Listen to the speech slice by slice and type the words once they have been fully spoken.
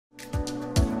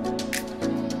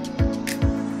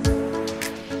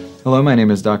Hello, my name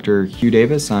is Dr. Hugh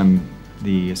Davis. I'm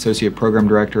the Associate Program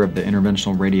Director of the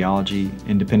Interventional Radiology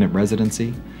Independent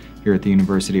Residency here at the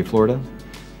University of Florida.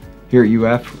 Here at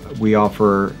UF, we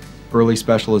offer early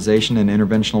specialization in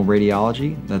interventional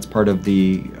radiology. That's part of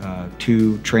the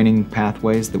two training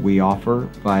pathways that we offer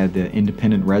via the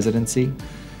independent residency.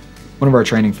 One of our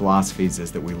training philosophies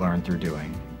is that we learn through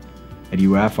doing. At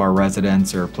UF, our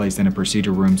residents are placed into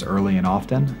procedure rooms early and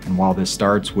often, and while this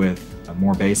starts with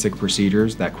more basic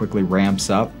procedures, that quickly ramps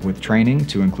up with training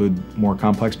to include more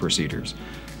complex procedures.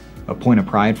 A point of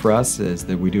pride for us is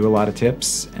that we do a lot of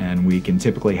TIPS, and we can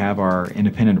typically have our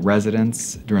independent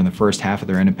residents during the first half of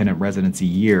their independent residency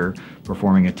year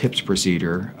performing a TIPS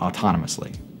procedure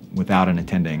autonomously without an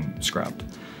attending scrubbed.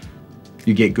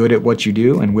 You get good at what you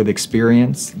do, and with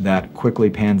experience, that quickly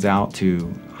pans out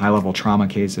to high-level trauma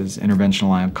cases, interventional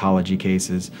oncology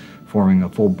cases, forming a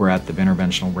full breadth of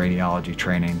interventional radiology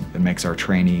training that makes our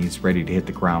trainees ready to hit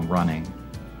the ground running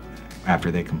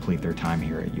after they complete their time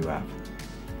here at UF.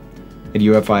 At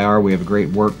UFIR, we have a great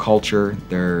work culture.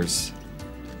 There's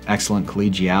excellent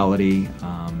collegiality,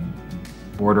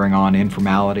 bordering on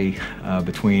informality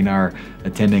between our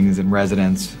attendings and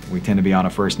residents. We tend to be on a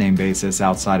first-name basis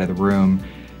outside of the room,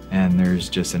 and there's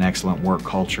just an excellent work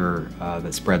culture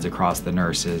that spreads across the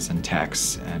nurses and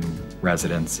techs and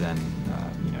residents and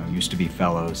used to be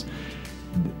fellows.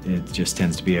 It just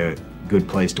tends to be a good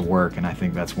place to work, and I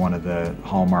think that's one of the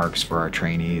hallmarks for our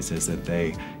trainees, is that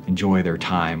they enjoy their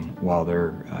time while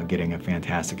they're getting a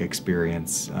fantastic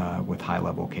experience with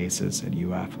high-level cases at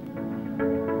UF.